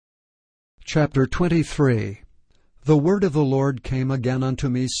Chapter 23. The word of the Lord came again unto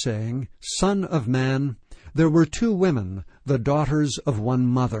me, saying, Son of man, there were 2 women, the daughters of one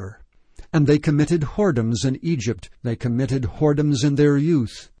mother. And they committed whoredoms in Egypt, they committed whoredoms in their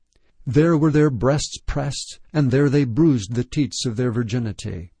youth. There were their breasts pressed, and there they bruised the teats of their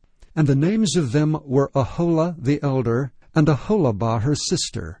virginity. And the names of them were Aholah the elder, and Aholabah her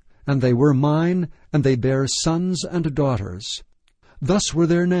sister. And they were mine, and they bare sons and daughters. Thus were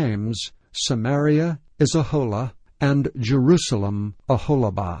their names, Samaria is Aholah, and Jerusalem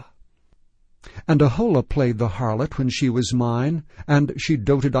Aholabah. And Aholah played the harlot when she was mine, and she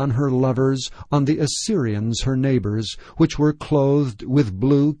doted on her lovers, on the Assyrians her neighbors, which were clothed with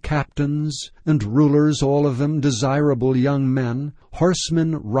blue, captains and rulers, all of them desirable young men,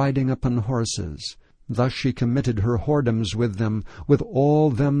 horsemen riding upon horses. Thus she committed her whoredoms with them, with all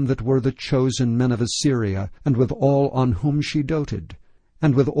them that were the chosen men of Assyria, and with all on whom she doted.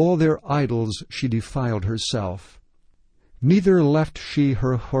 And with all their idols she defiled herself. Neither left she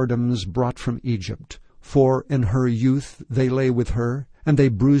her whoredoms brought from Egypt, for in her youth they lay with her, and they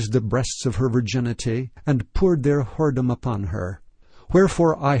bruised the breasts of her virginity, and poured their whoredom upon her.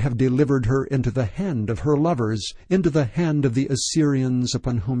 Wherefore I have delivered her into the hand of her lovers, into the hand of the Assyrians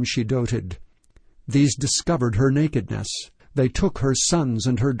upon whom she doted. These discovered her nakedness. They took her sons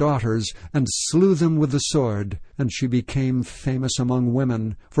and her daughters, and slew them with the sword, and she became famous among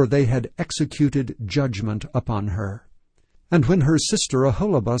women, for they had executed judgment upon her. And when her sister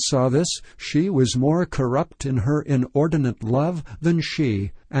Aholabah saw this, she was more corrupt in her inordinate love than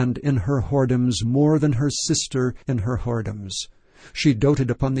she, and in her whoredoms more than her sister in her whoredoms. She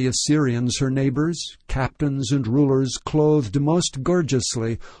doted upon the Assyrians her neighbors, captains and rulers, clothed most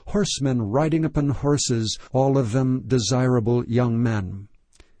gorgeously, horsemen riding upon horses, all of them desirable young men.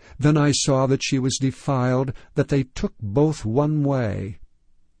 Then I saw that she was defiled, that they took both one way,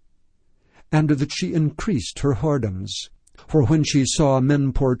 and that she increased her whoredoms. For when she saw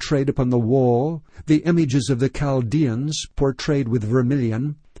men portrayed upon the wall, the images of the Chaldeans portrayed with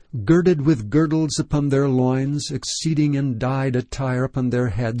vermilion, girded with girdles upon their loins, exceeding in dyed attire upon their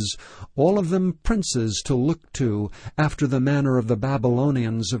heads, all of them princes to look to, after the manner of the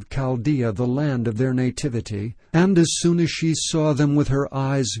Babylonians of Chaldea, the land of their nativity. And as soon as she saw them with her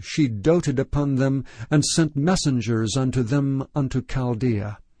eyes, she doted upon them, and sent messengers unto them unto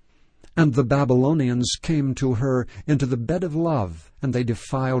Chaldea. And the Babylonians came to her into the bed of love, and they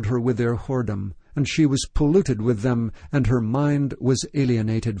defiled her with their whoredom, and she was polluted with them, and her mind was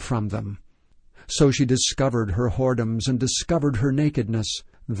alienated from them. So she discovered her whoredoms, and discovered her nakedness.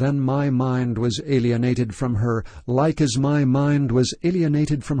 Then my mind was alienated from her, like as my mind was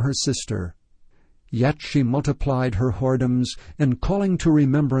alienated from her sister. Yet she multiplied her whoredoms, in calling to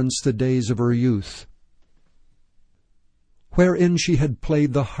remembrance the days of her youth, wherein she had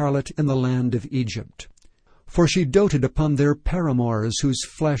played the harlot in the land of Egypt. For she doted upon their paramours, whose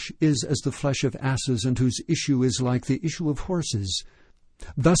flesh is as the flesh of asses, and whose issue is like the issue of horses.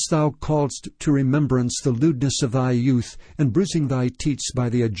 Thus thou calledst to remembrance the lewdness of thy youth, and bruising thy teats by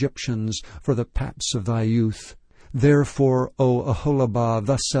the Egyptians for the paps of thy youth. Therefore, O Aholabah,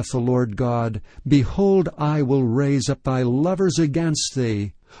 thus saith the Lord God, Behold, I will raise up thy lovers against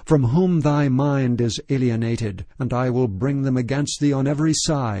thee, from whom thy mind is alienated, and I will bring them against thee on every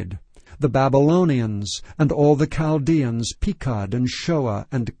side. The Babylonians, and all the Chaldeans, Pekod, and Shoah,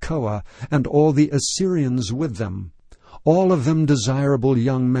 and Koah, and all the Assyrians with them, all of them desirable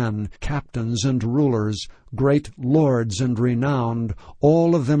young men, captains and rulers, great lords and renowned,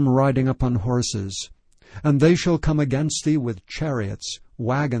 all of them riding upon horses. And they shall come against thee with chariots,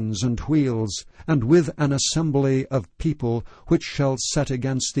 wagons, and wheels, and with an assembly of people, which shall set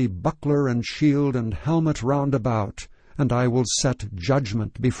against thee buckler and shield and helmet round about. And I will set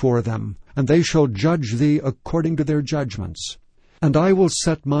judgment before them, and they shall judge thee according to their judgments. And I will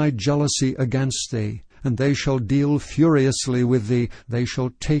set my jealousy against thee, and they shall deal furiously with thee. They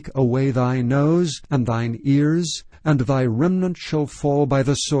shall take away thy nose and thine ears, and thy remnant shall fall by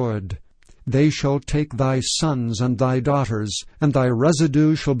the sword. They shall take thy sons and thy daughters, and thy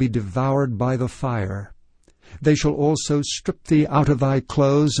residue shall be devoured by the fire. They shall also strip thee out of thy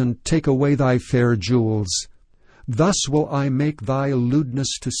clothes, and take away thy fair jewels. Thus will I make thy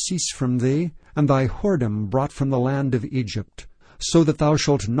lewdness to cease from thee, and thy whoredom brought from the land of Egypt, so that thou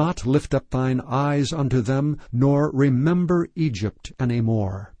shalt not lift up thine eyes unto them, nor remember Egypt any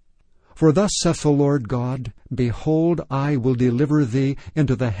more. For thus saith the Lord God, Behold, I will deliver thee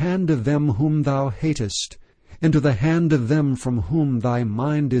into the hand of them whom thou hatest, into the hand of them from whom thy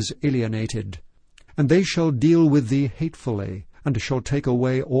mind is alienated. And they shall deal with thee hatefully, and shall take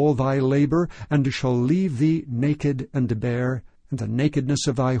away all thy labor, and shall leave thee naked and bare, and the nakedness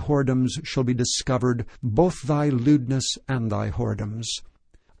of thy whoredoms shall be discovered, both thy lewdness and thy whoredoms.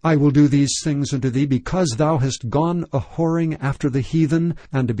 I will do these things unto thee, because thou hast gone a-whoring after the heathen,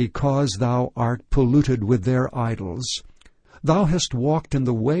 and because thou art polluted with their idols. Thou hast walked in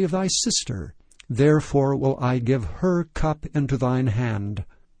the way of thy sister, therefore will I give her cup into thine hand.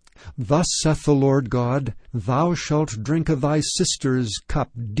 Thus saith the Lord God, Thou shalt drink of thy sister's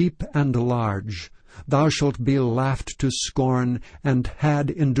cup deep and large. Thou shalt be laughed to scorn, and had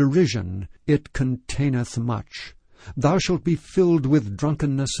in derision. It containeth much. Thou shalt be filled with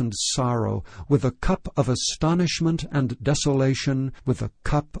drunkenness and sorrow, with a cup of astonishment and desolation, with the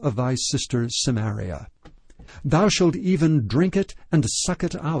cup of thy sister Samaria. Thou shalt even drink it and suck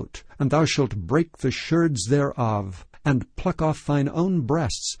it out, and thou shalt break the sherds thereof, and pluck off thine own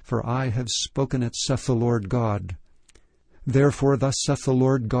breasts, for I have spoken it, saith the Lord God. Therefore thus saith the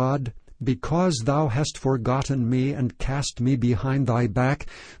Lord God, Because thou hast forgotten me, and cast me behind thy back,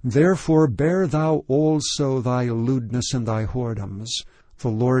 therefore bear thou also thy lewdness and thy whoredoms. The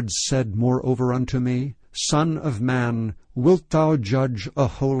Lord said moreover unto me, Son of man, wilt thou judge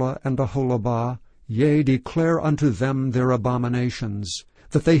Aholah and Aholabah? Yea, declare unto them their abominations,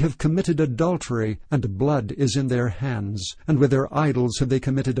 that they have committed adultery, and blood is in their hands, and with their idols have they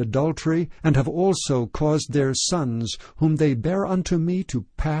committed adultery, and have also caused their sons, whom they bear unto me, to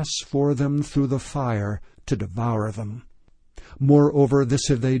pass for them through the fire, to devour them. Moreover, this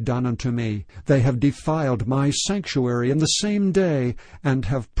have they done unto me. They have defiled my sanctuary in the same day, and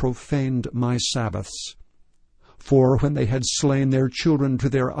have profaned my Sabbaths. For when they had slain their children to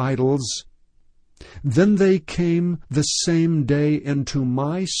their idols, then they came the same day into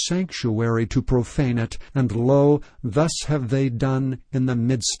my sanctuary to profane it, and lo, thus have they done in the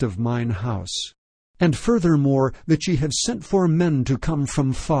midst of mine house. And furthermore, that ye have sent for men to come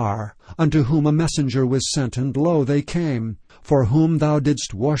from far, unto whom a messenger was sent, and lo, they came, for whom thou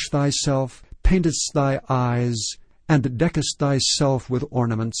didst wash thyself, paintedst thy eyes, and deckest thyself with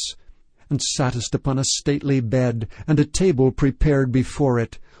ornaments, and sattest upon a stately bed, and a table prepared before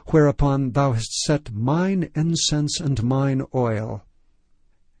it, whereupon thou hast set mine incense and mine oil.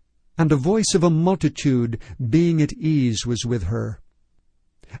 And a voice of a multitude, being at ease, was with her.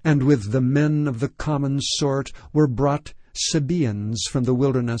 And with the men of the common sort were brought Sabaeans from the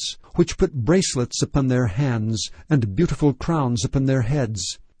wilderness, which put bracelets upon their hands, and beautiful crowns upon their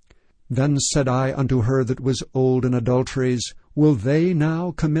heads. Then said I unto her that was old in adulteries, Will they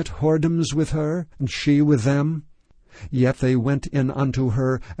now commit whoredoms with her, and she with them? Yet they went in unto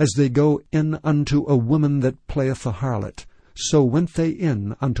her, as they go in unto a woman that playeth the harlot. So went they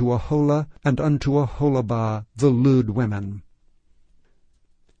in unto Aholah and unto Aholabah, the lewd women.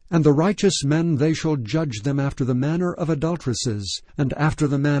 And the righteous men, they shall judge them after the manner of adulteresses, and after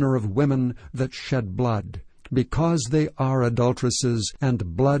the manner of women that shed blood, because they are adulteresses,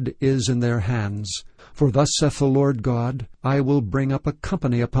 and blood is in their hands. For thus saith the Lord God, I will bring up a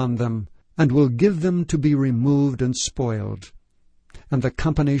company upon them, and will give them to be removed and spoiled. And the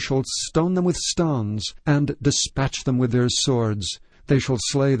company shall stone them with stones, and dispatch them with their swords. They shall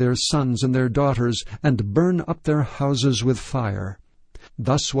slay their sons and their daughters, and burn up their houses with fire.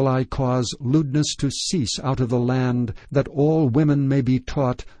 Thus will I cause lewdness to cease out of the land, that all women may be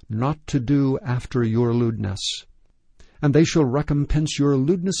taught not to do after your lewdness. And they shall recompense your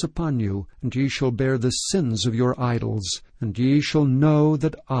lewdness upon you, and ye shall bear the sins of your idols, and ye shall know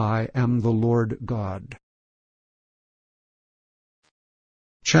that I am the Lord God.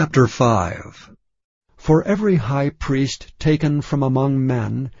 Chapter 5. For every high priest taken from among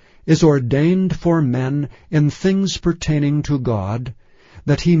men is ordained for men in things pertaining to God,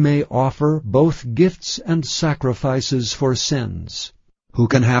 that he may offer both gifts and sacrifices for sins, who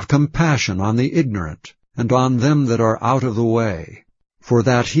can have compassion on the ignorant, and on them that are out of the way, for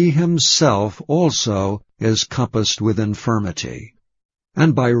that he himself also is compassed with infirmity.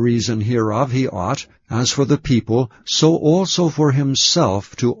 And by reason hereof he ought, as for the people, so also for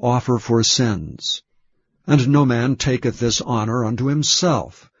himself, to offer for sins. And no man taketh this honor unto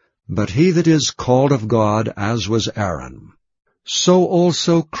himself, but he that is called of God, as was Aaron. So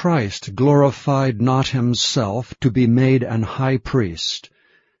also Christ glorified not himself to be made an high priest.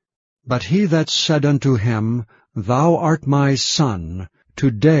 But he that said unto him, Thou art my Son,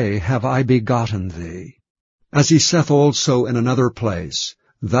 today have I begotten thee. As he saith also in another place,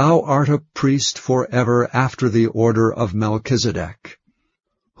 Thou art a priest for ever after the order of Melchizedek,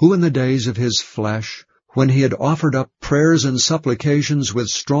 who in the days of his flesh, when he had offered up prayers and supplications with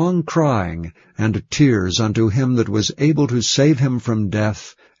strong crying and tears unto him that was able to save him from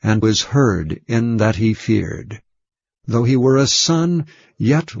death, and was heard in that he feared. Though he were a son,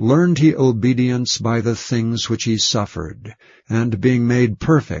 yet learned he obedience by the things which he suffered, and being made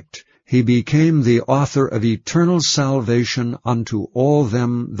perfect, he became the author of eternal salvation unto all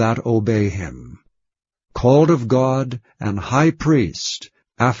them that obey him. Called of God, and high priest,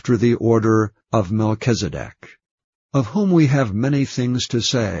 after the order of Melchizedek, of whom we have many things to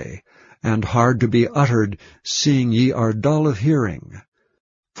say, and hard to be uttered, seeing ye are dull of hearing.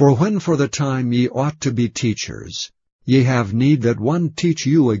 For when for the time ye ought to be teachers, ye have need that one teach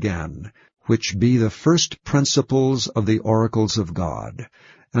you again, which be the first principles of the oracles of God,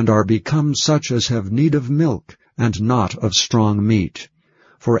 and are become such as have need of milk, and not of strong meat.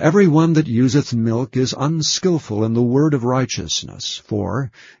 For every one that useth milk is unskillful in the word of righteousness,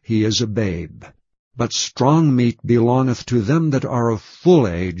 for he is a babe. But strong meat belongeth to them that are of full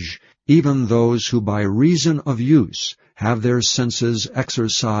age, even those who by reason of use have their senses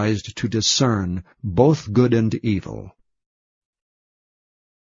exercised to discern both good and evil.